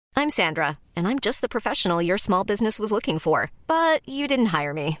I'm Sandra, and I'm just the professional your small business was looking for. But you didn't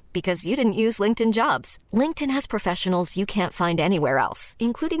hire me because you didn't use LinkedIn Jobs. LinkedIn has professionals you can't find anywhere else,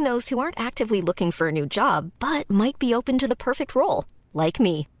 including those who aren't actively looking for a new job, but might be open to the perfect role, like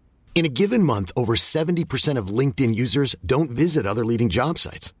me. In a given month, over 70% of LinkedIn users don't visit other leading job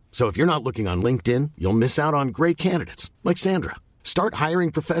sites. So if you're not looking on LinkedIn, you'll miss out on great candidates like Sandra. Start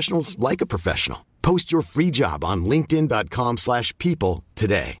hiring professionals like a professional. Post your free job on linkedin.com/people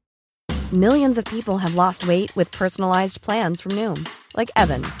today. Millions of people have lost weight with personalized plans from Noom. Like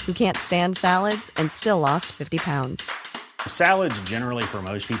Evan, who can't stand salads and still lost 50 pounds. Salads generally for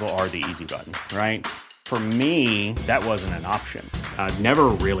most people are the easy button, right? For me, that wasn't an option. I never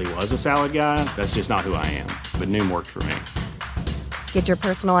really was a salad guy. That's just not who I am. But Noom worked for me. Get your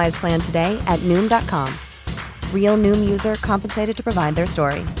personalized plan today at Noom.com. Real Noom user compensated to provide their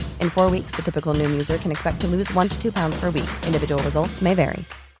story. In 4 weeks, the typical Noom user can expect to lose 1 to 2 pounds per week. Individual results may vary.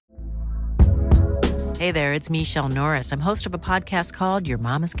 Hey there, it's Michelle Norris. I'm host of a podcast called Your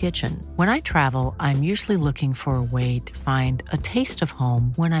Mama's Kitchen. When I travel, I'm usually looking for a way to find a taste of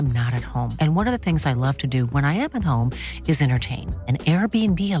home when I'm not at home. And one of the things I love to do when I am at home is entertain. And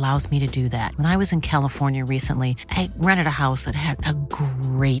Airbnb allows me to do that. When I was in California recently, I rented a house that had a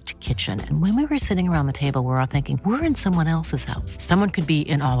great kitchen. And when we were sitting around the table, we're all thinking, we're in someone else's house. Someone could be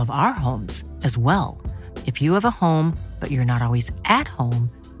in all of our homes as well. If you have a home, but you're not always at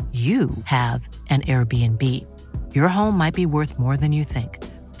home, you have an Airbnb. Your home might be worth more than you think.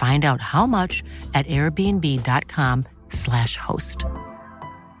 Find out how much at airbnb.com/host.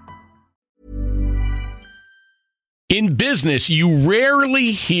 In business, you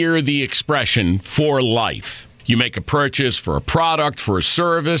rarely hear the expression for life. You make a purchase for a product, for a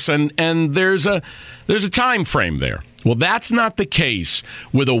service, and there's a time frame there. Well, that's not the case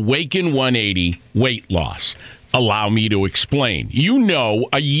with Awaken 180 weight loss. Allow me to explain. You know,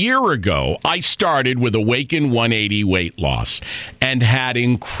 a year ago, I started with Awaken 180 weight loss and had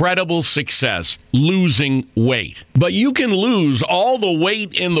incredible success losing weight. But you can lose all the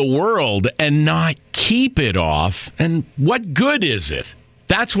weight in the world and not keep it off. And what good is it?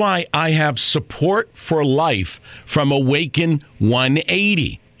 That's why I have support for life from Awaken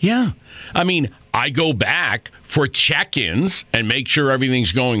 180. Yeah. I mean, I go back for check-ins and make sure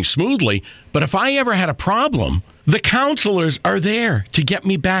everything's going smoothly. But if I ever had a problem, the counselors are there to get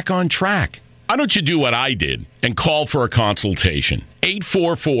me back on track. Why don't you do what I did and call for a consultation?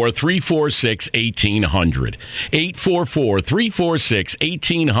 844-346-1800.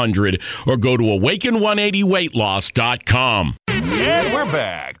 844-346-1800 or go to awaken180weightloss.com. And we're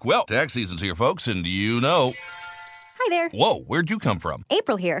back. Well, tax season's here, folks, and you know... Hi there. Whoa, where'd you come from?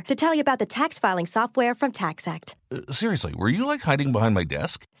 April here to tell you about the tax filing software from TaxAct. Seriously, were you hiding behind my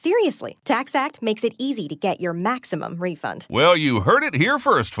desk? Seriously, TaxAct makes it easy to get your maximum refund. Well, you heard it here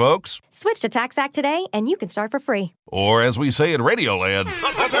first, folks. Switch to TaxAct today and you can start for free. Or as we say in Radioland...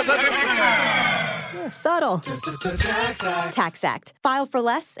 Subtle. TaxAct. File for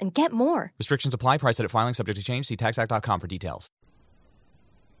less and get more. Restrictions apply. Price at filing subject to change. See taxact.com for details.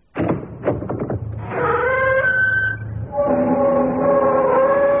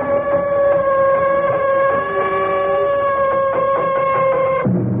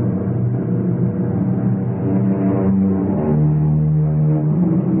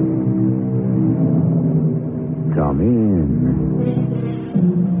 Come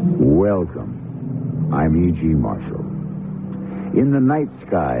in. Welcome. I'm E.G. Marshall. In the night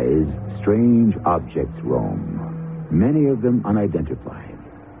skies, strange objects roam, many of them unidentified.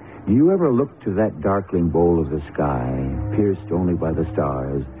 Do you ever look to that darkling bowl of the sky, pierced only by the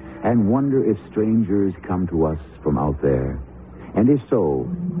stars, and wonder if strangers come to us from out there? And if so,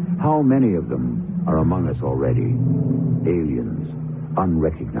 how many of them are among us already? Aliens,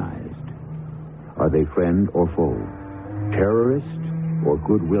 unrecognized. Are they friend or foe? Terrorist or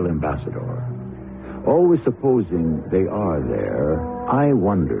goodwill ambassador? Always supposing they are there, I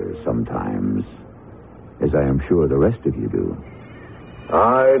wonder sometimes, as I am sure the rest of you do.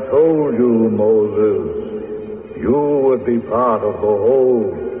 I told you, Moses, you would be part of the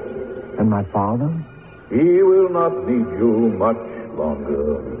whole. And my father? He will not need you much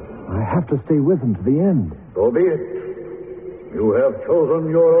longer. I have to stay with him to the end. So be it. You have chosen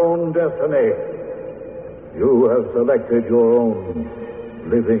your own destiny. You have selected your own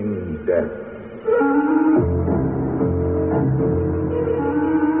living death.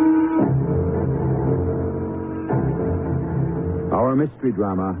 Our mystery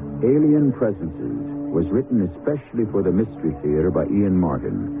drama, Alien Presences, was written especially for the Mystery Theater by Ian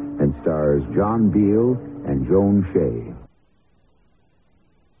Martin and stars John Beale and Joan Shea.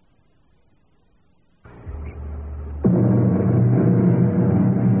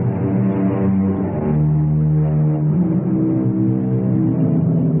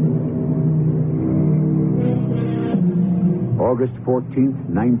 August 14th,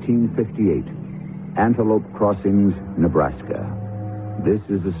 1958. Antelope Crossings, Nebraska. This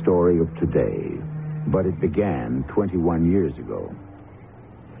is the story of today, but it began 21 years ago.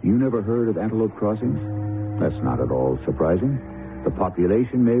 You never heard of Antelope Crossings? That's not at all surprising. The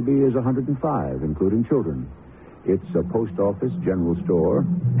population maybe is 105, including children. It's a post office, general store,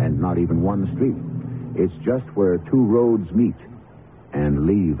 and not even one street. It's just where two roads meet and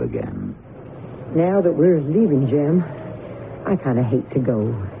leave again. Now that we're leaving, Jim, I kind of hate to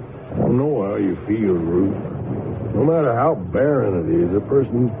go. I know how you feel, Ruth. No matter how barren it is, a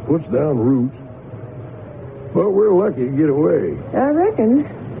person puts down roots. But we're lucky to get away. I reckon.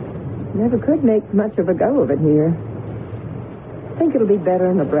 Never could make much of a go of it here. Think it'll be better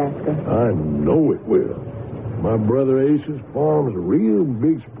in Nebraska. I know it will. My brother Ace's farm's a real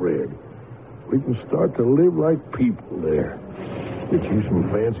big spread. We can start to live like people there. Get you some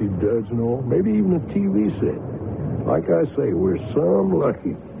fancy duds and all, maybe even a TV set. Like I say, we're some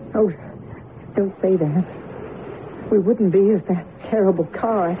lucky. Oh, don't say that. We wouldn't be if that terrible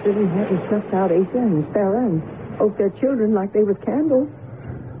car accident hadn't snuffed out Asa and Sarah and both their children like they was candles.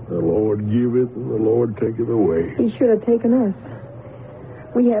 The Lord giveth and the Lord taketh away. He should have taken us.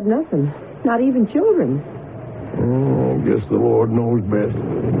 We had nothing, not even children. Oh, I guess the Lord knows best.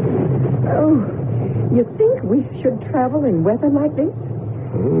 Oh, you think we should travel in weather like this?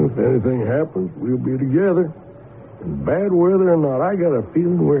 Well, if anything happens, we'll be together. In bad weather or not, I got a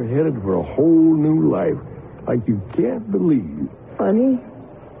feeling we're headed for a whole new life. Like you can't believe. Funny.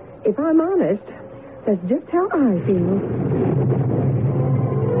 If I'm honest, that's just how I feel.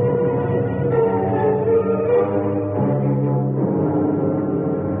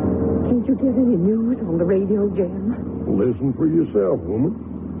 Can't you get any news on the radio, Jim? Listen for yourself, woman.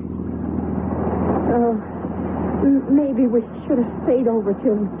 Maybe we should have stayed over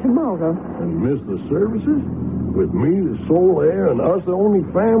till tomorrow. And miss the services? With me, the sole heir, and us, the only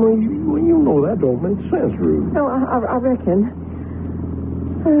family? You know that don't make sense, Ruth. No, I reckon.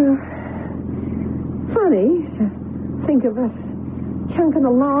 Funny to think of us chunking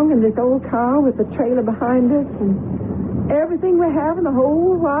along in this old car with the trailer behind us, and everything we have in the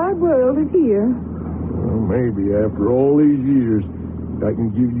whole wide world is here. Well, maybe after all these years, I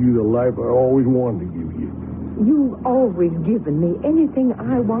can give you the life I always wanted to give you. You've always given me anything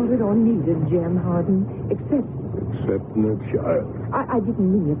I wanted or needed, Jim Harden, Excepting a child. I didn't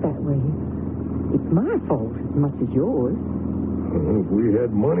mean it that way. It's my fault as much as yours. If we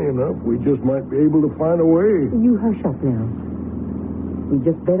had money enough, we just might be able to find a way. You hush up now. We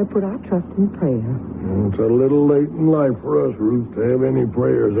just better put our trust in prayer. It's a little late in life for us, Ruth, to have any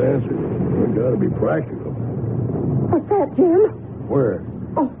prayers answered. We've got to be practical. What's that, Jim? Where?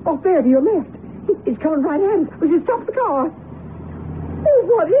 Off there to your left. He's coming right at us. We should stop the car. Oh,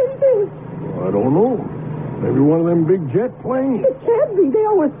 what is this? Well, I don't know. Maybe one of them big jet planes. It can't be. They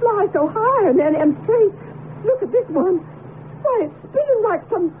always fly so high and straight. Look at this one. Why, it's spinning like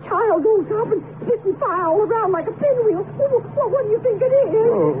some child goes up and spitting fire all around like a pinwheel. Well, what do you think it is?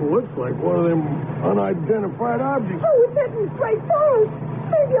 Oh, it looks like one of them unidentified objects. Oh, it's heading straight for us.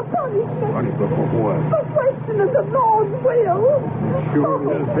 Maybe a punishment. Punishment for what? For questioning the Lord's will. Sure,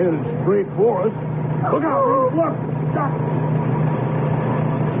 it is headed straight for us. Look out, Ruth. Look. Stop.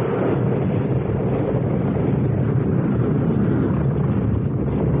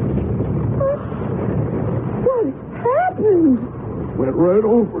 Went right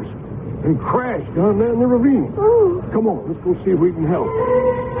over us and crashed down there in the ravine. Oh. Come on, let's go see if we can help.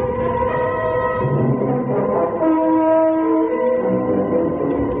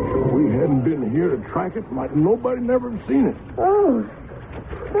 If we hadn't been here to track it, like nobody never have seen it. Oh,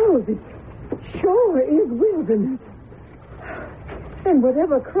 this sure is wilderness. And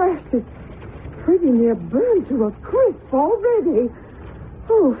whatever crashed it pretty near burned to a crisp already.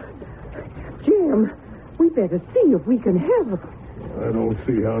 Oh, Jim, we better see if we can help. I don't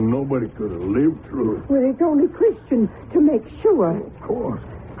see how nobody could have lived through it. Well, it's only Christian to make sure. Of course.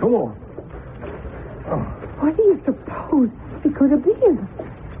 Come on. What do you suppose it could have been?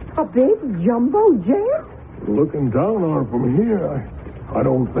 A big jumbo jet? Looking down on it from here, I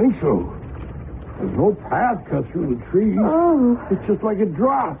don't think so. There's no path cut through the trees. Oh. It's just like it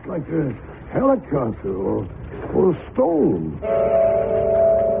dropped, like a helicopter or a stone.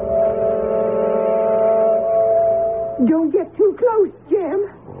 Don't get too close, Jim.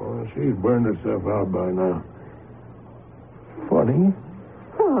 Oh, she's burned herself out by now. Funny.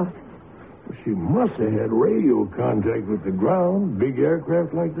 What? She must have had radio contact with the ground, big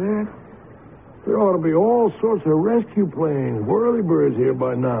aircraft like that. There ought to be all sorts of rescue planes, whirlybirds here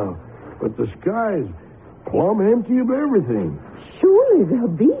by now. But the sky's plumb empty of everything. Surely they'll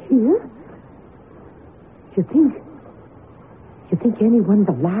be here. You think You think anyone's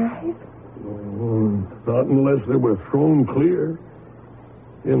alive? Not unless they were thrown clear.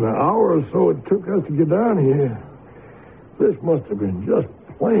 In the hour or so it took us to get down here, this must have been just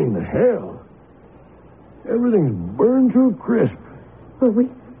plain hell. Everything's burned to a crisp. Well,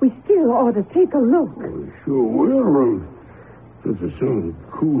 we still ought to take a look. Well, we sure will, Ruth. Just as soon as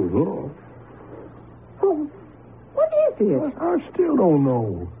it cools off. Oh, what is it? I still don't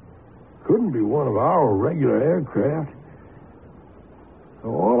know. Couldn't be one of our regular aircraft.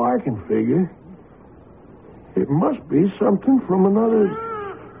 All I can figure, it must be something from another...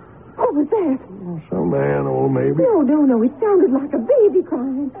 What was that? Some animal, maybe. No. It sounded like a baby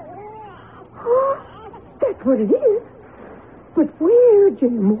crying. Oh, that's what it is. But where,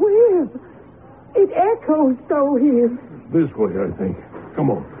 Jim? Where? It echoes so here. This way, I think. Come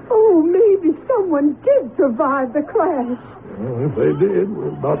on. Oh, maybe someone did survive the crash. Well, if they did, we're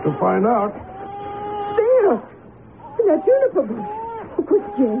about to find out. There! In that juniper bush. Oh, quick,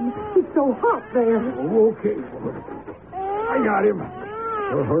 Jim. It's so hot there. Oh, okay. I got him.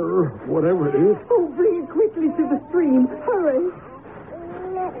 Or her, whatever it is. Oh, bring it quickly to the stream. Hurry.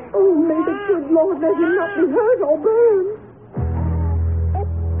 Oh, may the good Lord let him not be hurt or burned.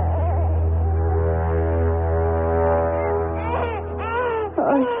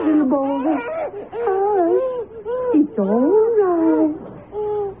 Hush, little boy. Hush. It's all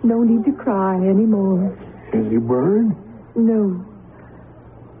right. No need to cry anymore. Is he burned? No.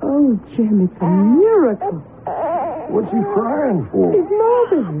 Oh, Jim, it's a miracle. What's he crying for? His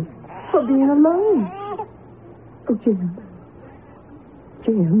mother. For being alone. Oh, Jim.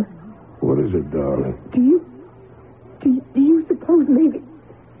 Jim. What is it, darling? Do you suppose maybe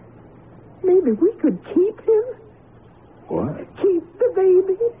we could keep him? What? Keep the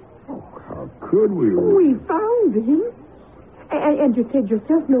baby? Oh, how could we? We found him. And you said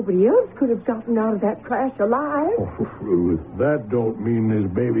yourself nobody else could have gotten out of that crash alive. Oh, Ruth, that don't mean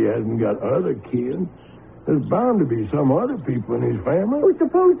this baby hasn't got other kin. There's bound to be some other people in his family. Oh,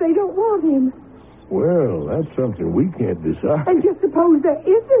 suppose they don't want him. Well, that's something we can't decide. And just suppose there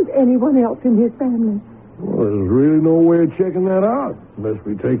isn't anyone else in his family. Well, there's really no way of checking that out unless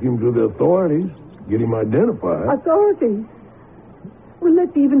we take him to the authorities, get him identified. Authorities? Well,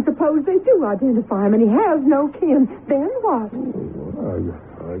 let's even suppose they do identify him and he has no kin. Then what? Well,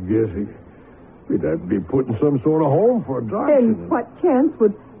 I guess he'd have to be put in some sort of home for adoption. Then what chance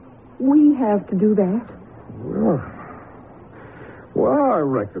would we have to do that? Well, I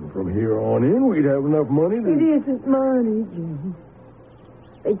reckon from here on in we'd have enough money to... It isn't money, Jim.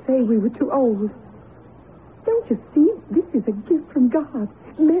 They'd say we were too old. Don't you see? This is a gift from God.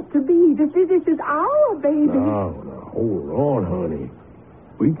 Meant to be. This is our baby. Now, hold on, honey.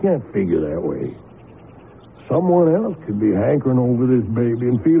 We can't figure that way. Someone else could be hankering over this baby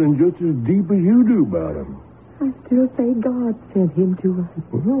and feeling just as deep as you do about him. I still say God sent him to us.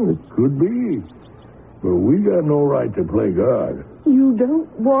 Well, it could be. But we got no right to play God. You don't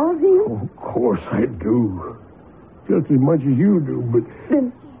want him? Oh, of course I do. Just as much as you do, but...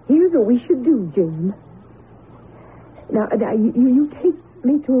 Then here's what we should do, Jim. Now you take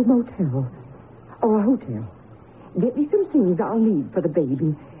me to a motel or a hotel. Get me some things I'll need for the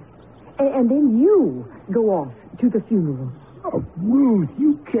baby. And then you go off to the funeral. Oh, Ruth,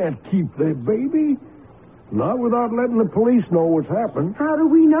 you can't keep that baby. Not without letting the police know what's happened. How do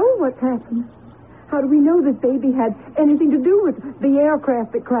we know what's happened? How do we know this baby had anything to do with the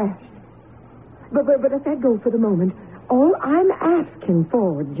aircraft that crashed? But let that go for the moment. All I'm asking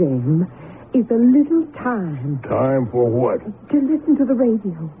for, Jim, is a little time. Time for what? To listen to the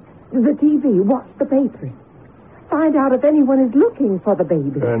radio, the TV, watch the papers. Find out if anyone is looking for the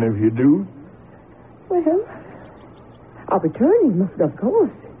baby. And if you do? Well, I'll return him, of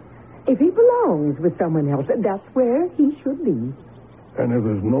course. If he belongs with someone else, that's where he should be. And if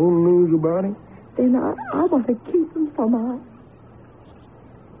there's no news about him? Then I want to keep him for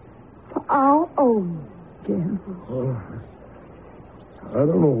our own, Jim. Well, I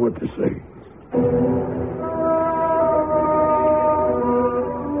don't know what to say.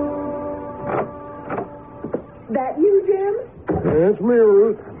 That you, Jim? That's me,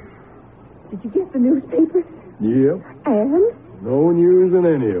 Ruth. Did you get the newspapers? Yep. And? No news in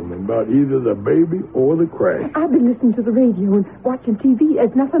any of them about either the baby or the crash. I've been listening to the radio and watching TV.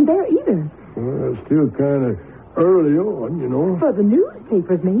 There's nothing there either. Well, it's still kind of early on, you know. For the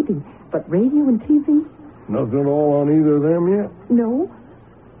newspapers, maybe. But radio and TV? Nothing at all on either of them yet? No.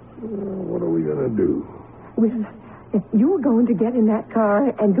 Well, what are we going to do? Well, you're going to get in that car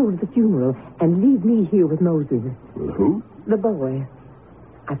and go to the funeral and leave me here with Moses. With who? The boy.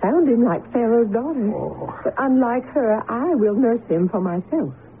 I found him like Pharaoh's daughter. Oh. But unlike her, I will nurse him for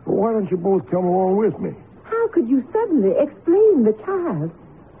myself. Well, why don't you both come along with me? How could you suddenly explain the child?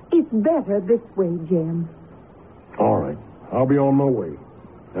 It's better this way, Jim. All right. I'll be on my way.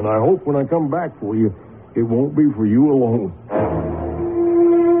 And I hope when I come back for you, it won't be for you alone.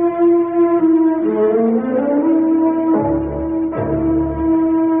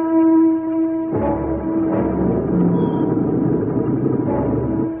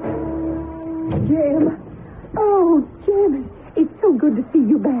 Jim. Oh, Jim. It's so good to see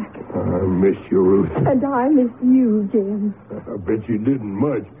you back. I miss you, Ruth. And I miss you, Jim. I bet you didn't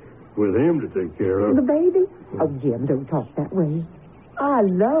much with him to take care of. The baby? Oh, Jim, don't talk that way. I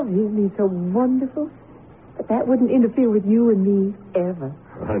love him. He's so wonderful. But that wouldn't interfere with you and me ever.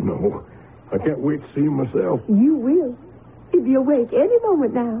 I know. I can't wait to see him myself. You will. He'll be awake any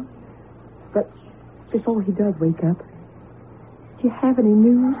moment now. But before he does wake up, do you have any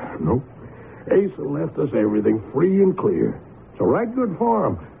news? Nope. Asa left us everything free and clear. It's a right good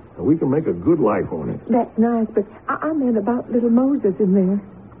farm, and we can make a good life on it. That's nice, but I meant about little Moses in there.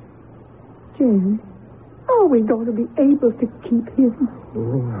 Jim, are we going to be able to keep him?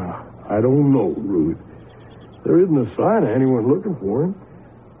 Oh, I don't know, Ruth. There isn't a sign of anyone looking for him.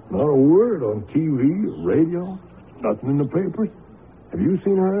 Not a word on TV or radio. Nothing in the papers. Have you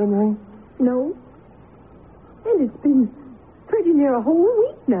seen her or anything? No. And it's been pretty near a whole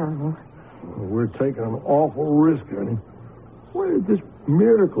week now. Well, we're taking an awful risk, honey. Where did this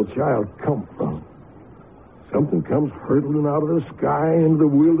miracle child come from? Something comes hurtling out of the sky into the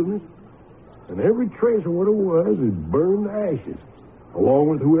wilderness, and every trace of what it was is burned to ashes, along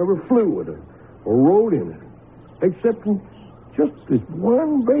with whoever flew with it or rode in it, except just this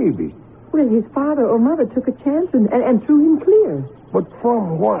one baby. Well, his father or mother took a chance and threw him clear. But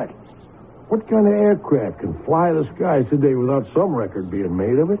from what? What kind of aircraft can fly the skies today without some record being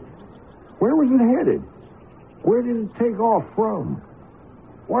made of it? Where was it headed? Where did it take off from?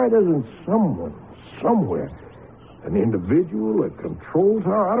 Why doesn't someone, somewhere, an individual, a control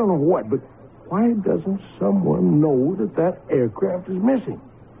tower, I don't know what, but why doesn't someone know that aircraft is missing?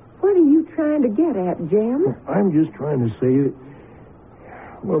 What are you trying to get at, Jim? I'm just trying to say that,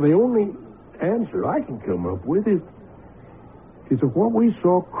 well, the only answer I can come up with is that what we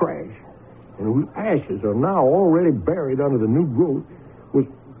saw crash and whose ashes are now already buried under the new growth was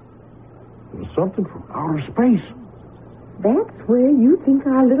something from outer space. That's where you think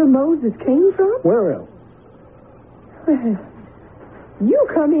our little Moses came from? Where else? Well, you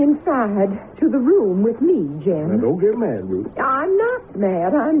come inside to the room with me, Jim. Now, don't get mad, Ruth. I'm not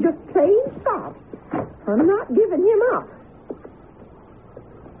mad. I'm just plain soft. I'm not giving him up.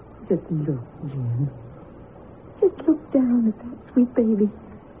 Just look, Jim. Just look down at that sweet baby.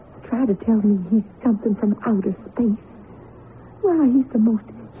 Try to tell me he's something from outer space. Why, he's the most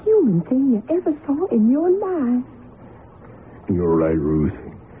human thing you ever saw in your life. You're right, Ruth.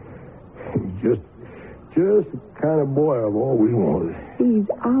 He's just the kind of boy I've always wanted. He's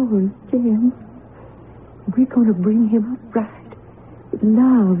ours, Jim. We're going to bring him up right, with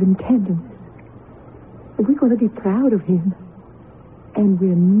love and tenderness. And we're going to be proud of him. And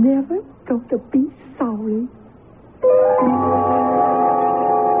we're never going to be sorry.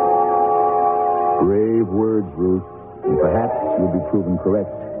 Brave words, Ruth. And perhaps you'll be proven correct.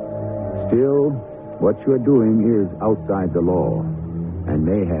 Still, what you're doing is outside the law and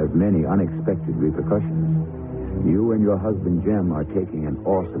may have many unexpected repercussions. You and your husband, Jem, are taking an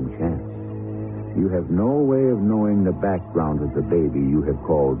awesome chance. You have no way of knowing the background of the baby you have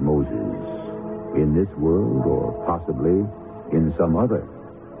called Moses. In this world, or possibly in some other.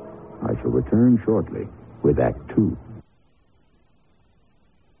 I shall return shortly with Act 2.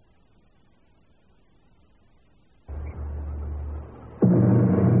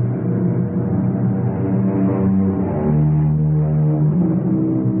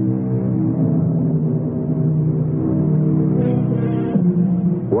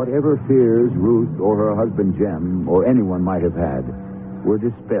 Whatever fears Ruth or her husband Jem or anyone might have had were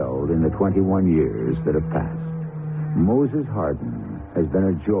dispelled in the 21 years that have passed. Moses Hardin has been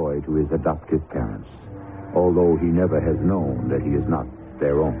a joy to his adoptive parents, although he never has known that he is not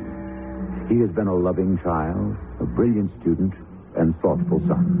their own. He has been a loving child, a brilliant student, and thoughtful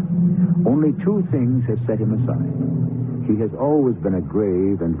son. Only two things have set him aside. He has always been a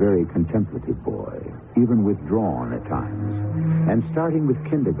grave and very contemplative boy, even withdrawn at times. And starting with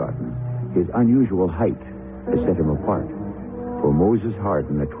kindergarten, his unusual height has set him apart. For Moses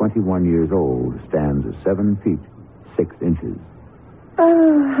Hardin, at 21 years old, stands at 7 feet, 6 inches.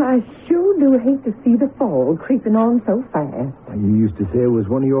 I sure do hate to see the fall creeping on so fast. You used to say it was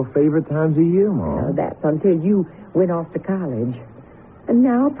one of your favorite times of year, Mom. Well, that's until you went off to college. And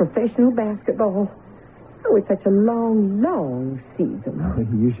now professional basketball. Oh, it's such a long, long season.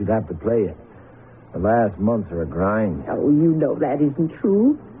 You should have to play it. The last months are a grind. Oh, you know that isn't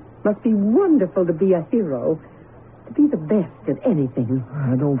true. Must be wonderful to be a hero. To be the best at anything.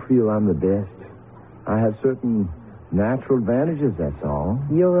 I don't feel I'm the best. I have certain natural advantages, that's all.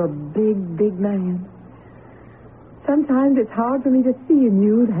 You're a big, big man. Sometimes it's hard for me to see in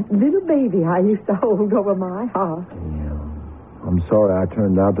you that little baby I used to hold over my heart. Yeah. I'm sorry I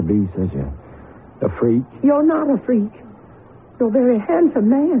turned out to be such a freak. You're not a freak. You're a very handsome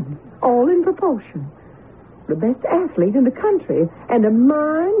man, all in proportion. The best athlete in the country, and a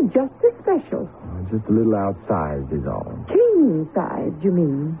mind just as special. Just a little outsized is all. King-sized, you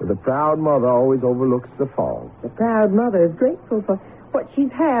mean? But the proud mother always overlooks the faults. The proud mother is grateful for what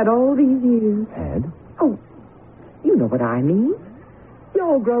she's had all these years. Had? Oh, you know what I mean. You're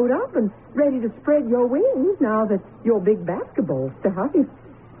all grown up and ready to spread your wings now that you're big basketball star.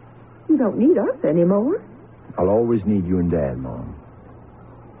 You don't need us anymore. I'll always need you and Dad, Mom.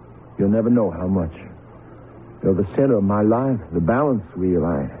 You'll never know how much. You're the center of my life, the balance wheel.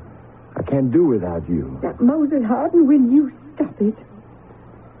 I can't do without you. Now, Moses Hardin, will you stop it?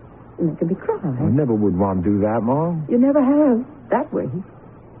 You're making me cry. I never would want to do that, Mom. You never have, that way.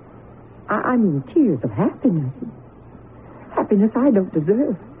 I mean tears of happiness. Happiness I don't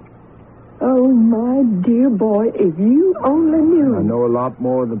deserve. Oh, my dear boy, if you only knew. I know a lot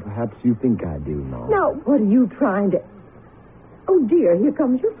more than perhaps you think I do, Mom. Now, what are you trying to... Oh, dear, here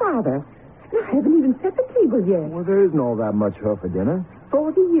comes your father. And I haven't even set the table yet. Well, there isn't all that much her for dinner.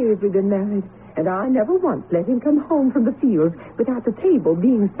 40 years we've been married, and I never once let him come home from the fields without the table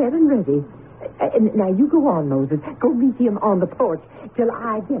being set and ready. Now, you go on, Moses. Go meet him on the porch till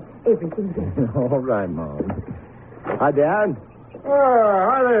I get everything ready. All right, Mom. Hi, Dad.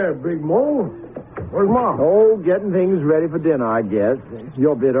 Hi there, Big Mo. Where's Mom? Oh, getting things ready for dinner, I guess.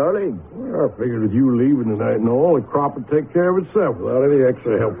 You're a bit early. Well, I figured with you leaving tonight and all, the crop would take care of itself without any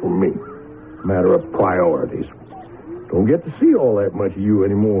extra help from me. Matter of priorities. Don't get to see all that much of you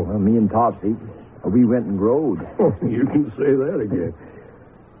anymore. Well, me and Topsy, we went and growed. You can say that again.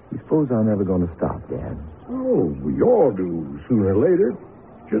 You suppose I'm never going to stop, Dad? Oh, we all do, sooner or later.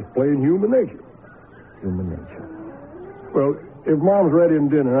 Just plain human nature. Human nature. Well, if Mom's ready in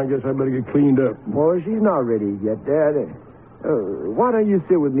dinner, I guess I better get cleaned up. Well, she's not ready yet, Dad. Why don't you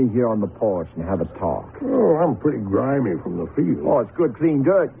sit with me here on the porch and have a talk? Oh, I'm pretty grimy from the field. Oh, it's good, clean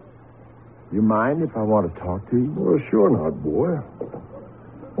dirt. You mind if I want to talk to you? Well, sure not, boy.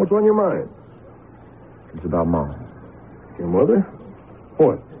 What's on your mind? It's about Mom. Your mother?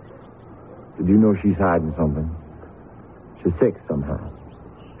 What? Did you know she's hiding something? She's sick somehow.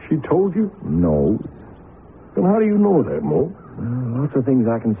 She told you? No. Then how do you know that, Mo? Well, lots of things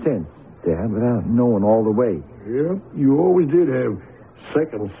I can sense, Dad, without knowing all the way. Yeah, you always did have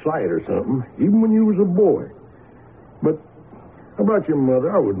second sight or something, even when you was a boy. But about your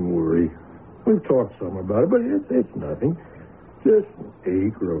mother, I wouldn't worry. We've talked some about it, but it's nothing. Just an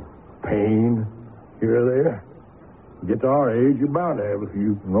ache or a pain here or there. You get to our age, you're bound to have a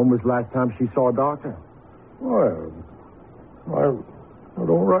few. When was the last time she saw a doctor? Well, I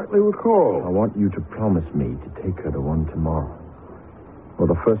don't rightly recall. I want you to promise me to take her to one tomorrow. Or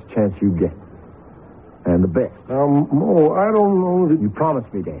the first chance you get. And the best. Now, Mo, I don't know that... You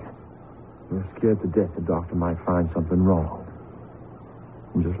promised me, Dad. You're scared to death the doctor might find something wrong.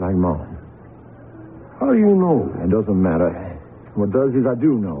 And just like Mom. How do you know? It doesn't matter. What does is I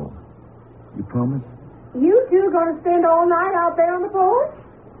do know. You promise? You two going to spend all night out there on the porch?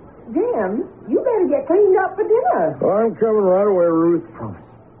 Jim, you better get cleaned up for dinner. I'm coming right away, Ruth. Promise.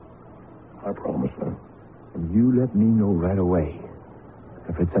 I promise, sir. And you let me know right away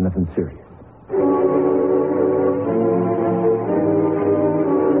if it's anything serious.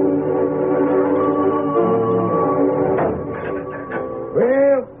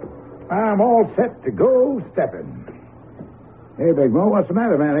 Well, I'm all set to go stepping. Hey, Big Mo, what's the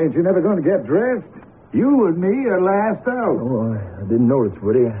matter, man? Ain't you never going to get dressed? You and me are last out. Oh, I didn't notice,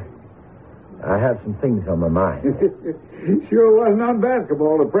 Woody. I have some things on my mind. Sure wasn't on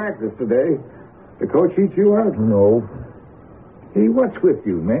basketball to practice today. The coach eat you out? No. Hey, what's with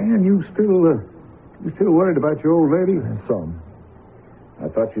you, man? You still worried about your old lady? Some. I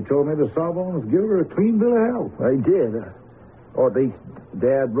thought you told me the Sawbones give her a clean bill of health. I did. Or at least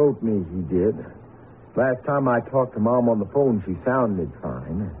Dad wrote me he did. Last time I talked to Mom on the phone, she sounded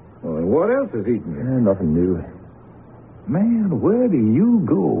fine. Well, and what else is eating you? Nothing new. Man, where do you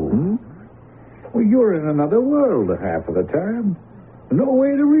go? Well, you're in another world half of the time. No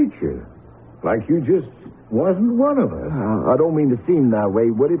way to reach you. Like you just wasn't one of us. I don't mean to seem that way,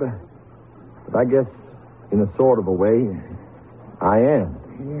 Woody, but I guess in a sort of a way, I am.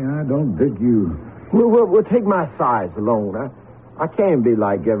 Yeah, I don't think you... We'll take my size alone. I can't be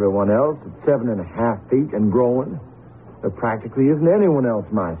like everyone else at 7.5 feet and growing. There practically isn't anyone else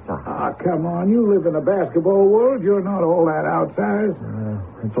my size. Ah, come on. You live in the basketball world. You're not all that outsized.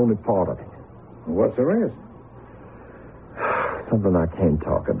 It's only part of it. What's the rest? Something I can't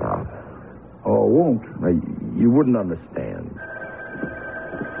talk about. Oh, won't? You wouldn't understand.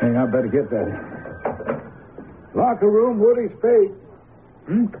 Hey, I better get that. Locker room, Woody Spade.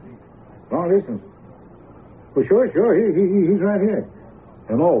 Long distance. Well, sure. He's right here.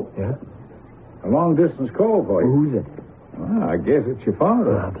 Hello. Yeah? A long-distance call for you. Who's it? Well, I guess it's your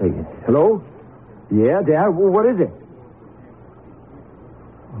father. I'll take it. Hello? Yeah, Dad? What is it?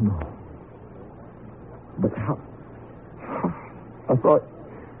 Oh, no. But how? I thought...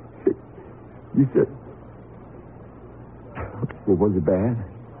 You said... Well, was it bad?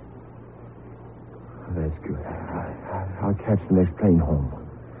 That's good. I'll catch the next plane home.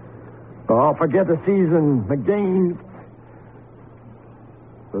 Oh, forget the season, the games.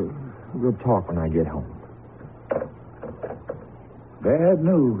 We'll talk when I get home. Bad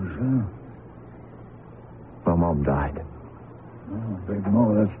news, huh? My mom died. Oh, Big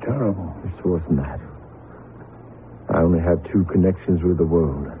Mo, that's terrible. It's worse than that. I only have 2 connections with the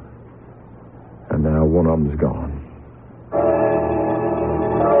world. And now one of them's gone.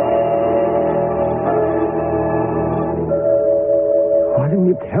 Why didn't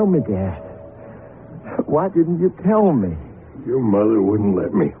you tell me, Dad? Why didn't you tell me? Your mother wouldn't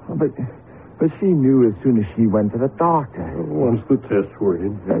let me. But she knew as soon as she went to the doctor. Once the tests were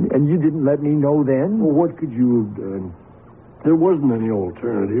in. And you didn't let me know then? Well, what could you have done? There wasn't any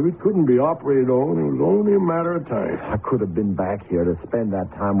alternative. It couldn't be operated on. It was only a matter of time. I could have been back here to spend that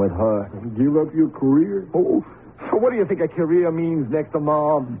time with her. Give up your career? Oh, what do you think a career means next to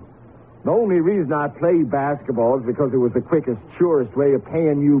Mom? The only reason I played basketball is because it was the quickest, surest way of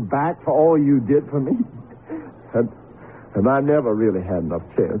paying you back for all you did for me. And I never really had enough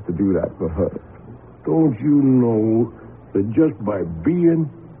chance to do that for her. Don't you know that just by being,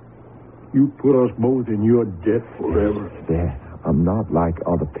 you put us both in your debt forever? Dad, I'm not like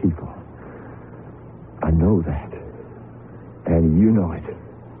other people. I know that. And you know it.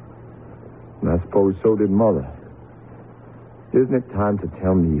 And I suppose so did Mother. Isn't it time to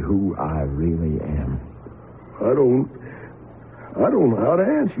tell me who I really am? I don't know how to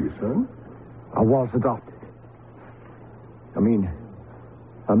answer you, son. I was adopted. I mean,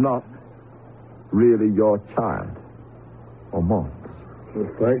 I'm not really your child. Or Mom's. Well,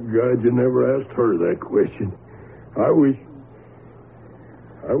 thank God you never asked her that question. I wish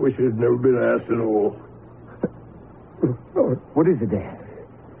it had never been asked at all. What is it, Dad?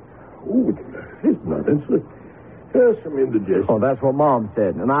 Oh, it's nothing. It's some indigestion. Oh, that's what Mom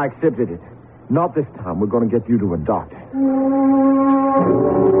said, and I accepted it. Not this time. We're going to get you to a doctor.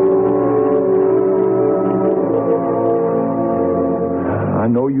 I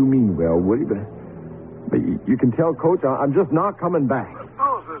know you mean well, Woody, but you can tell, Coach, I'm just not coming back.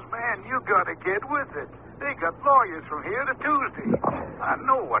 Moses, man, you got to get with it. They got lawyers from here to Tuesday. No. I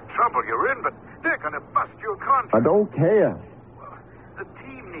know what trouble you're in, but they're going to bust your contract. I don't care. Well, the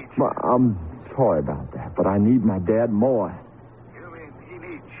team needs you. I'm sorry about that, but I need my dad more. You mean he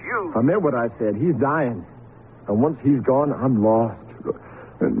needs you? I meant what I said. He's dying. And once he's gone, I'm lost.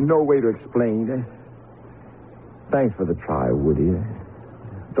 No way to explain. Thanks for the try, Woody.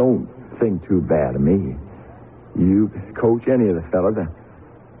 Don't think too bad of me. You, Coach, any of the fellas.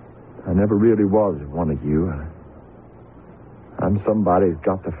 I never really was one of you. I'm somebody who's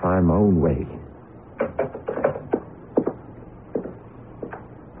got to find my own way.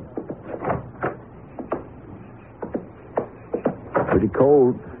 Pretty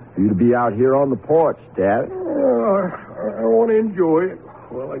cold for you to be out here on the porch, Dad. I want to enjoy it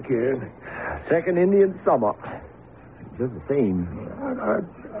while I can. Second Indian summer. Just the same.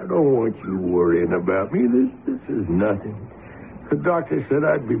 I don't want you worrying about me. This is nothing. The doctor said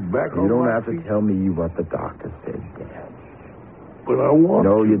I'd be back on my feet. You don't have to tell me what the doctor said, Dad. But I want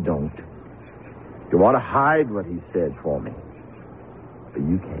No, to. you don't. You want to hide what he said for me. But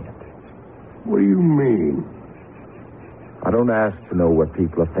you can't. What do you mean? I don't ask to know what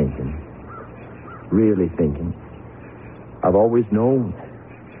people are thinking. Really thinking. I've always known.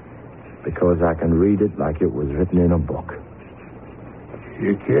 Because I can read it like it was written in a book.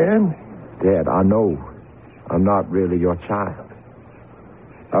 You can? Dad, I know I'm not really your child.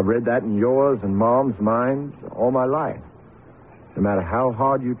 I've read that in yours and Mom's minds all my life. No matter how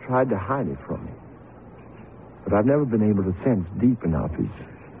hard you tried to hide it from me. But I've never been able to sense deep enough is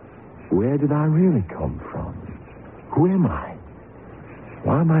where did I really come from? Who am I?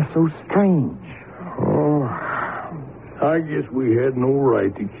 Why am I so strange? Oh, I guess we had no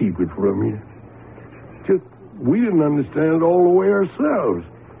right to keep it from you. we didn't understand it all the way ourselves.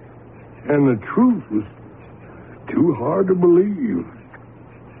 And the truth was too hard to believe.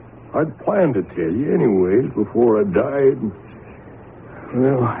 I'd planned to tell you anyways before I died.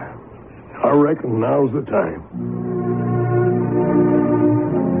 Well, I reckon now's the time.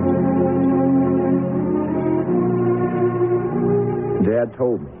 Dad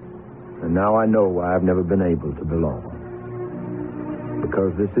told me, and now I know why I've never been able to belong.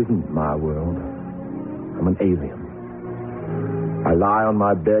 Because this isn't my world. I'm an alien. I lie on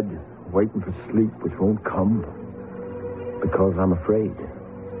my bed, waiting for sleep which won't come. Because I'm afraid.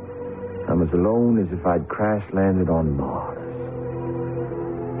 I'm as alone as if I'd crash-landed on Mars.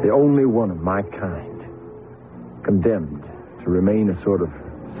 The only one of my kind. Condemned to remain a sort of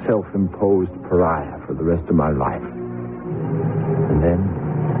self-imposed pariah for the rest of my life. And then,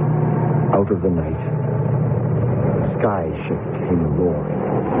 out of the night, the sky ship came roaring.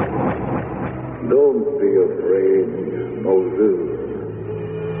 Don't be afraid, Moses.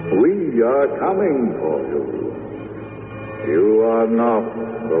 We are coming for you. You are not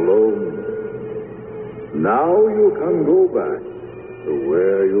alone. Now you can go back to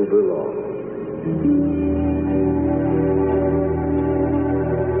where you belong.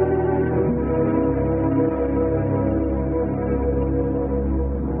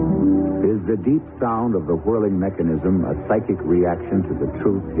 Is the deep sound of the whirling mechanism a psychic reaction to the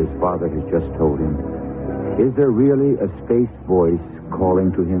truth his father has just told him? Is there really a space voice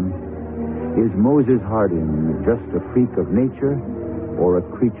calling to him? Is Moses Hardin just a freak of nature or a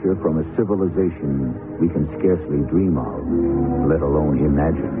creature from a civilization we can scarcely dream of, let alone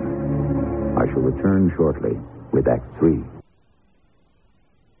imagine? I shall return shortly with Act 3.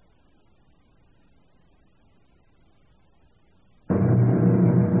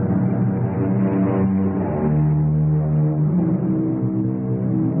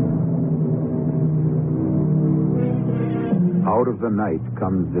 Out of the night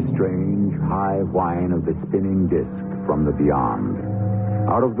comes the strange, high whine of the spinning disk from the beyond.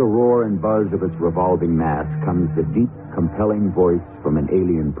 Out of the roar and buzz of its revolving mass comes the deep, compelling voice from an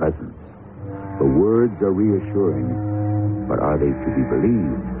alien presence. The words are reassuring, but are they to be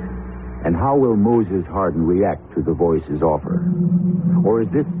believed? And how will Moses Hardin react to the voice's offer? Or is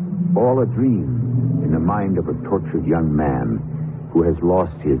this all a dream in the mind of a tortured young man who has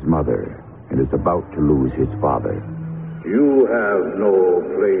lost his mother and is about to lose his father? You have no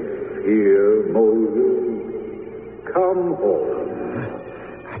place here, Moses. Come home.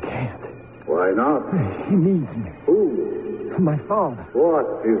 I can't. Why not? He needs me. Who? My father. What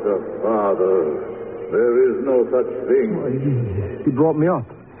is a father? There is no such thing. Well, he brought me up.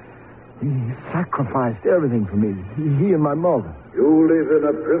 He sacrificed everything for me. He and my mother. You live in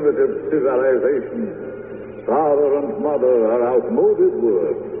a primitive civilization. Father and mother are outmoded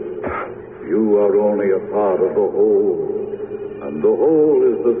words. You are only a part of the whole. And the whole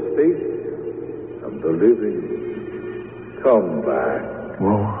is the state and the living. Come back.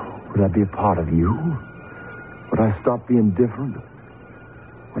 Well, would I be a part of you? Would I stop being different?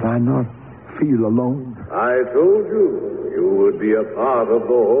 Would I not feel alone? I told you, you would be a part of the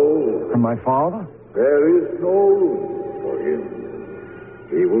whole. And my father? There is no room for him.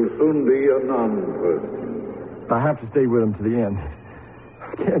 He will soon be a non-person. I have to stay with him to the end.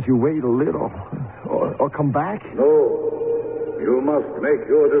 Can't you wait a little? Or come back? No. You must make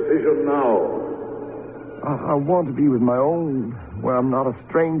your decision now. I want to be with my own, where I'm not a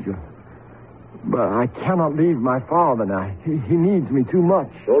stranger. But I cannot leave my father now. He needs me too much.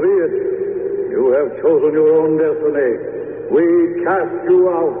 So be it. You have chosen your own destiny. We cast you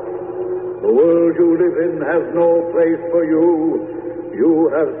out. The world you live in has no place for you. You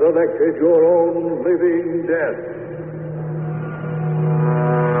have selected your own living death.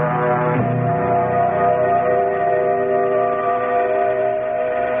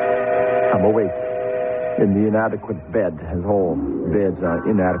 I'm awake in the inadequate bed, as all beds are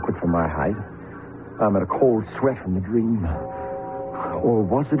inadequate for my height. I'm in a cold sweat from the dream. Or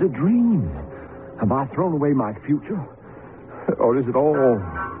was it a dream? Have I thrown away my future? Or is it all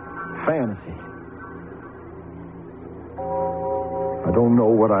fantasy? I don't know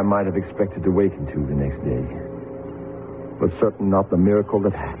what I might have expected to waken to the next day, but certainly not the miracle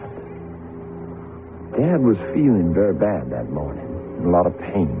that happened. Dad was feeling very bad that morning, in a lot of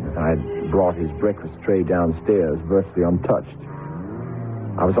pain. I had brought his breakfast tray downstairs virtually untouched.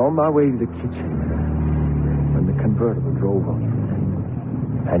 I was on my way to the kitchen when the convertible drove up,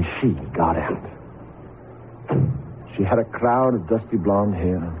 and she got out. She had a cloud of dusty blonde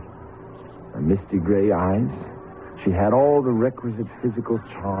hair and misty gray eyes. She had all the requisite physical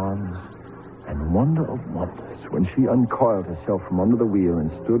charms, and wonder of wonders, when she uncoiled herself from under the wheel and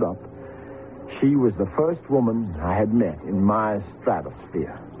stood up, She was the first woman I had met in my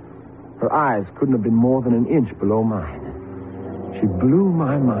stratosphere. Her eyes couldn't have been more than an inch below mine. She blew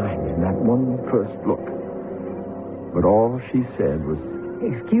my mind in that one first look. But all she said was,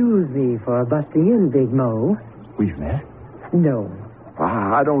 Excuse me for busting in, Big Mo. We've met? No.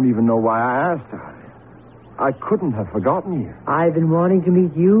 I don't even know why I asked her. I couldn't have forgotten you. I've been wanting to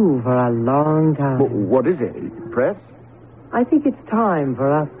meet you for a long time. What is it? Press? I think it's time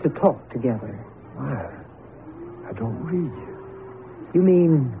for us to talk together. Why? I don't read. You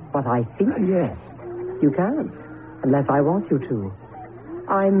mean what I think? Yes. You can't, unless I want you to.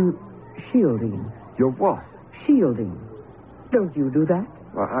 I'm shielding. You're what? Shielding. Don't you do that?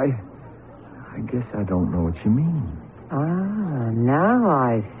 Well, I guess I don't know what you mean. Ah, now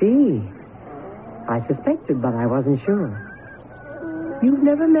I see. I suspected, but I wasn't sure. You've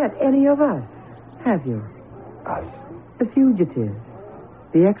never met any of us, have you? Us? The fugitives,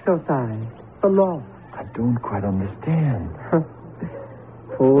 the exorcised, the lost. I don't quite understand.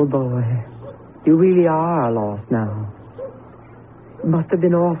 Poor boy. You really are lost now. It must have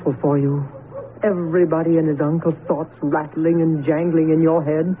been awful for you. Everybody and his uncle's thoughts rattling and jangling in your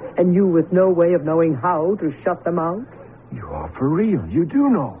head, and you with no way of knowing how to shut them out. You are for real. You do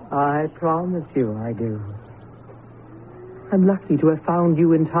know. I promise you I do. I'm lucky to have found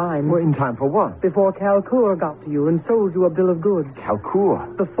you in time. Well, in time for what? Before Calcour got to you and sold you a bill of goods.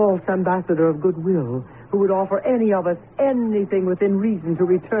 Calcour? The false ambassador of goodwill, who would offer any of us anything within reason to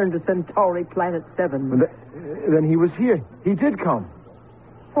return to Centauri Planet 7. Well, then he was here. He did come.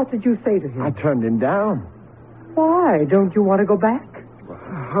 What did you say to him? I turned him down. Why? Don't you want to go back?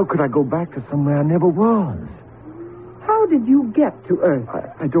 How could I go back to somewhere I never was? How did you get to Earth?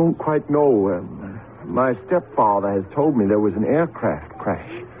 I don't quite know. My stepfather has told me there was an aircraft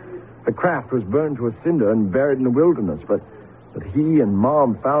crash. The craft was burned to a cinder and buried in the wilderness, but he and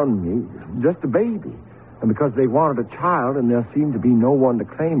Mom found me, just a baby. And because they wanted a child and there seemed to be no one to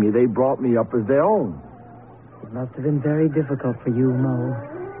claim me, they brought me up as their own. It must have been very difficult for you, Mo.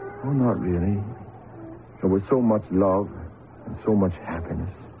 Oh, not really. There was so much love and so much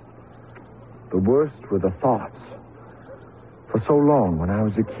happiness. The worst were the thoughts. For so long, when I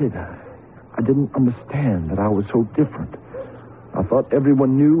was a kid, I didn't understand that I was so different. I thought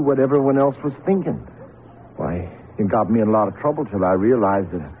everyone knew what everyone else was thinking. Why, it got me in a lot of trouble till I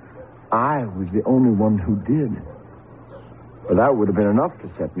realized that I was the only one who did. Well, that would have been enough to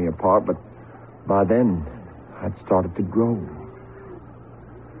set me apart, but by then, I'd started to grow.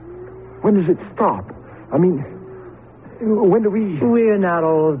 When does it stop? I mean, when do we... We're not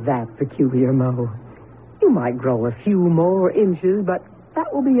all that peculiar, Mo. You might grow a few more inches, but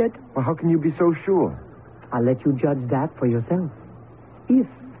that will be it. Well, how can you be so sure? I'll let you judge that for yourself. If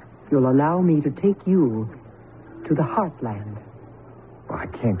you'll allow me to take you to the Heartland. Well, I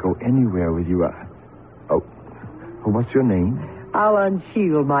can't go anywhere with you. What's your name? I'll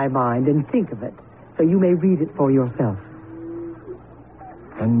unshield my mind and think of it, so you may read it for yourself.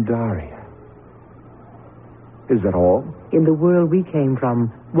 Andaria. Is that all? In the world we came from,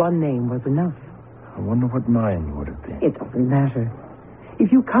 one name was enough. I wonder what mine would have been. It doesn't matter.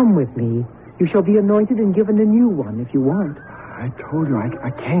 If you come with me, you shall be anointed and given a new one if you want. I told you I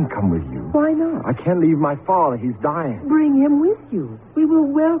can't come with you. Why not? I can't leave my father. He's dying. Bring him with you. We will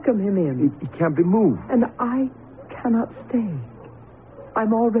welcome him in. He can't be moved. And I cannot stay.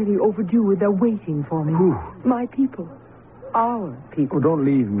 I'm already overdue. They're waiting for me. Who? My people. Our people. Oh, don't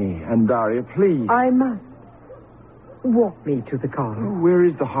leave me, Andaria, please. I must. Walk me to the car. Where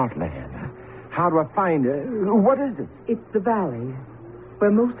is the Heartland? How do I find it? What is it? It's the valley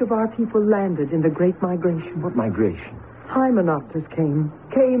where most of our people landed in the Great Migration. What migration? Hymenopters came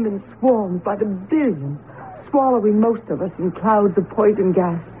in swarms by the billions, swallowing most of us in clouds of poison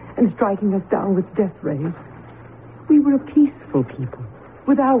gas and striking us down with death rays. We were a peaceful people,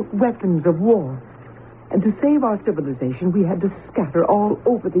 without weapons of war. And to save our civilization, we had to scatter all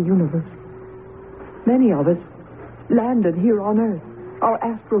over the universe. Many of us landed here on Earth, our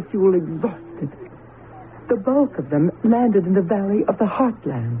astrofuel exhausted. The bulk of them landed in the valley of the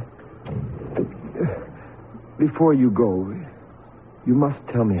Heartland. Before you go, you must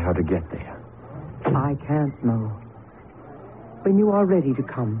tell me how to get there. I can't, Mo. When you are ready to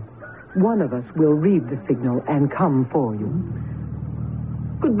come, one of us will read the signal and come for you.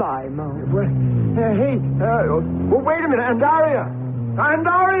 Goodbye, Mo. Wait a minute, Andaria!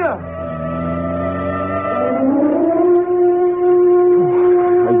 Andaria!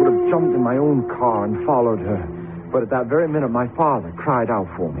 I would have jumped in my own car and followed her. But at that very minute, my father cried out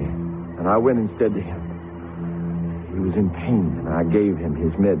for me. And I went instead to him. He was in pain, and I gave him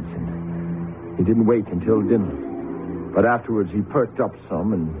his medicine. He didn't wake until dinner. But afterwards, he perked up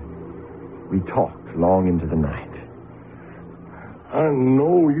some, and We talked long into the night. I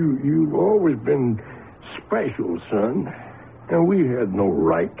know you've always been special, son. And we had no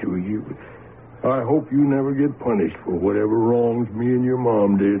right to you. I hope you never get punished for whatever wrongs me and your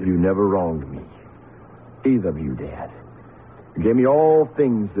mom did. You never wronged me. Either of you, Dad. You gave me all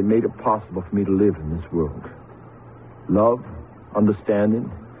things that made it possible for me to live in this world. Love,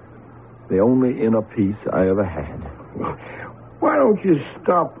 understanding, the only inner peace I ever had. Why don't you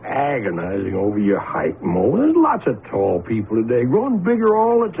stop agonizing over your height, Mo? There's lots of tall people today, growing bigger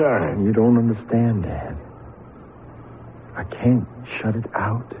all the time. You don't understand, Dad. I can't shut it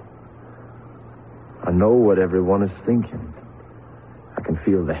out. I know what everyone is thinking. I can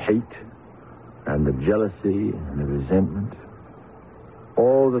feel the hate and the jealousy and the resentment.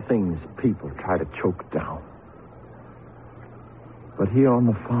 All the things people try to choke down. But here on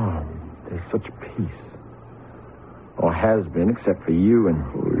the farm, there's such peace. Or has been, except for you and...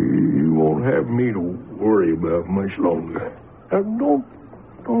 You won't have me to worry about much longer. Now,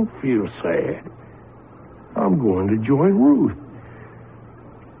 don't feel sad. I'm going to join Ruth.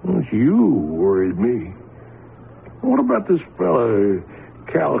 Well, you worried me. What about this fella,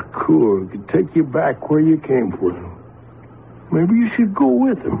 Calcour, could take you back where you came from? Maybe you should go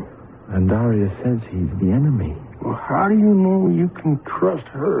with him. And Daria says he's the enemy. Well, how do you know you can trust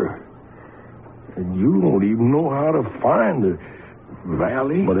her? And you don't even know how to find the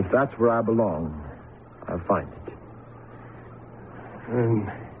valley. But if that's where I belong, I'll find it.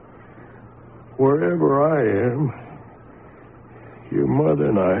 And wherever I am, your mother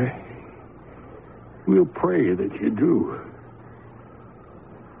and I, we'll pray that you do.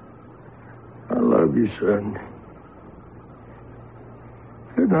 I love you, son.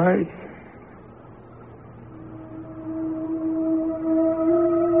 Good night.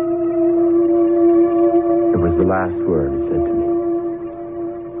 It was the last word he said to me.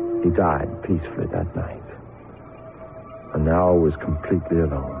 He died peacefully that night. And now I was completely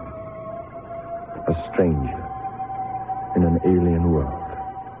alone. A stranger in an alien world.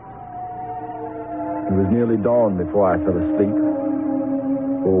 It was nearly dawn before I fell asleep.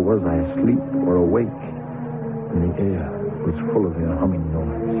 Or was I asleep or awake? And the air was full of their humming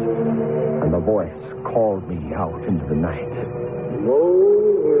noise. And the voice called me out into the night. Moses!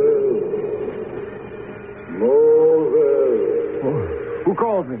 Who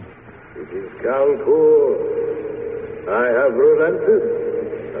called me? It is Calcour. I have relented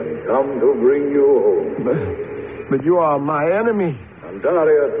and come to bring you home. But you are my enemy. And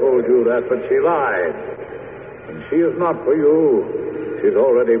Daria told you that, but she lied. And she is not for you. She's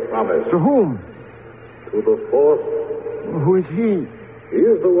already promised. To whom? To the fourth. Who is he? He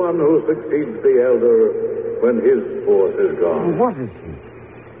is the one who succeeds the elder when his force is gone. What is he?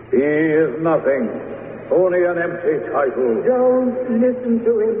 He is nothing. Only an empty title. Don't listen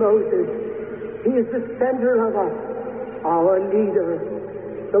to him, Moses. He is the center of us, our leader,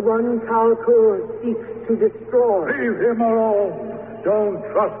 the one Calcour seeks to destroy. Leave him alone. Don't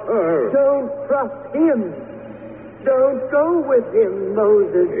trust her. Don't trust him. Don't go with him,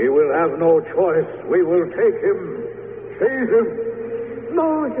 Moses. He will have no choice. We will take him. Seize him.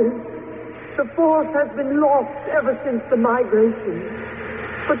 Moses, the force has been lost ever since the migration.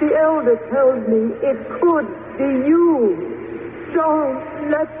 But the elder tells me it could be you. Don't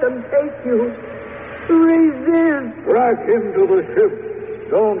let them take you. Resist. Drag him to the ship.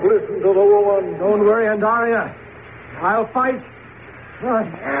 Don't listen to the woman. Don't worry, Andaria. I'll fight.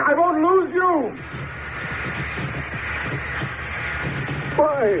 I won't lose you.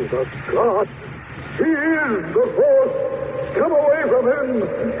 By the gods, he is the force. Come away from him.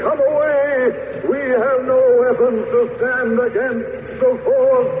 Come away. We have no weapons to stand against the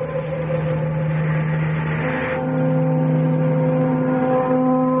force.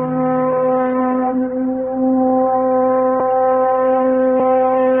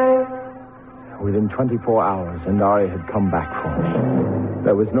 Within 24 hours, Andaria had come back for me.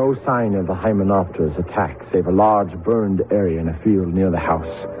 There was no sign of the Hymenopter's attack, save a large burned area in a field near the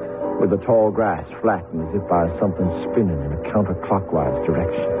house, with the tall grass flattened as if by something spinning in a counterclockwise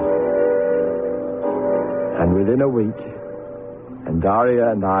direction. And within a week,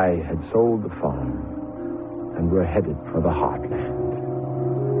 Andaria and I had sold the farm and were headed for the heartland.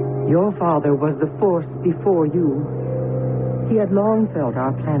 Your father was the force before you. He had long felt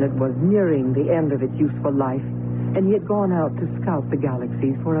our planet was nearing the end of its useful life, and he had gone out to scout the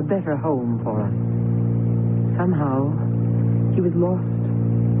galaxies for a better home for us. Somehow, he was lost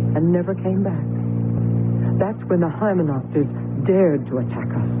and never came back. That's when the Hymenopters dared to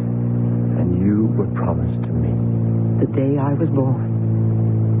attack us. And you were promised to me. The day I was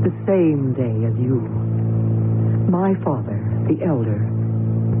born. The same day as you. My father, the elder,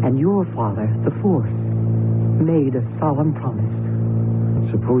 And your father, the Force, made a solemn promise.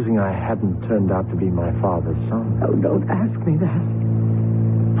 Supposing I hadn't turned out to be my father's son? Oh, don't ask me that.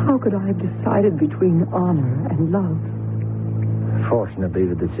 How could I have decided between honor and love? Fortunately,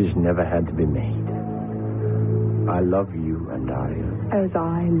 the decision never had to be made. I love you, Andaria. As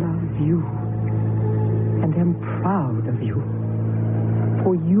I love you, and am proud of you.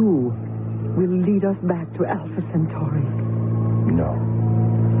 For you will lead us back to Alpha Centauri. No.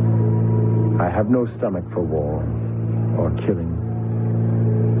 I have no stomach for war or killing.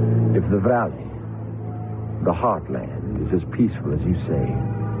 If the valley, the heartland, is as peaceful as you say,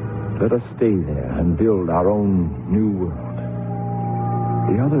 let us stay there and build our own new world.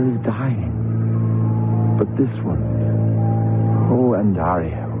 The other is dying. But this one, oh,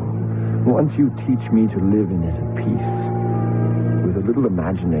 Andaria, once you teach me to live in it at peace, with a little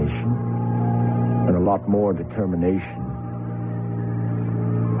imagination and a lot more determination,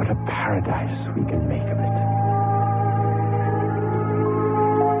 what a paradise we can make of it.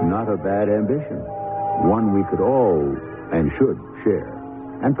 Not a bad ambition. One we could all and should share.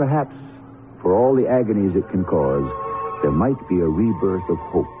 And perhaps, for all the agonies it can cause, there might be a rebirth of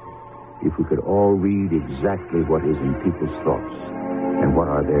hope if we could all read exactly what is in people's thoughts and what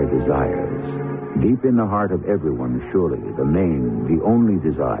are their desires. Deep in the heart of everyone, surely, the main, the only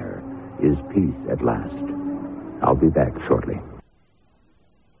desire is peace at last. I'll be back shortly.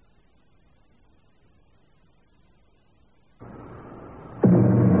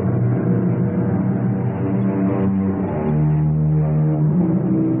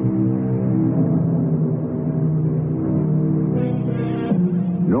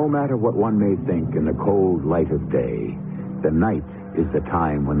 No matter what one may think in the cold light of day, the night is the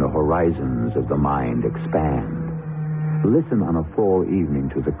time when the horizons of the mind expand. Listen on a fall evening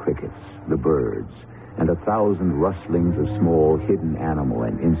to the crickets, the birds, and 1,000 rustlings of small hidden animal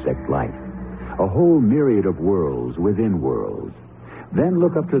and insect life. A whole myriad of worlds within worlds. Then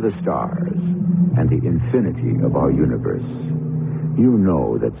look up to the stars and the infinity of our universe. You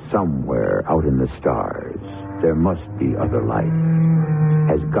know that somewhere out in the stars there must be other life.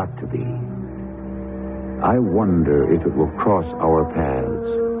 Has got to be. I wonder if it will cross our paths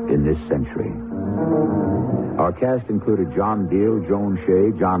in this century. Our cast included John Deal, Joan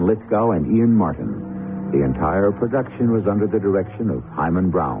Shea, John Lithgow, and Ian Martin. The entire production was under the direction of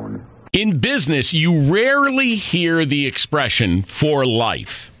Hyman Brown. In business, you rarely hear the expression "for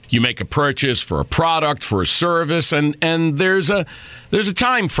life." You make a purchase for a product, for a service, and there's a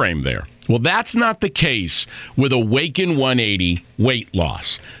time frame there. Well, that's not the case with Awaken 180 weight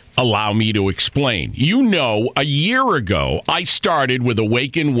loss. Allow me to explain. You know, a year ago, I started with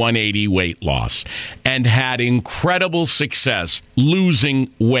Awaken 180 weight loss and had incredible success losing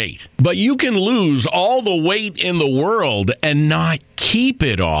weight. But you can lose all the weight in the world and not keep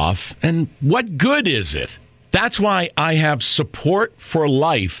it off. And what good is it? That's why I have support for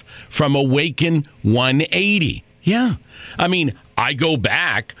life from Awaken 180. Yeah. I mean, I go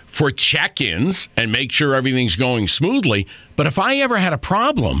back for check-ins and make sure everything's going smoothly. But if I ever had a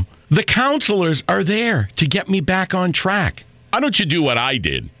problem, the counselors are there to get me back on track. Why don't you do what I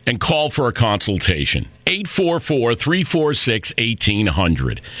did and call for a consultation?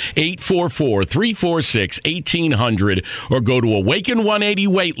 844-346-1800. 844-346-1800 or go to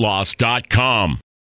awaken180weightloss.com.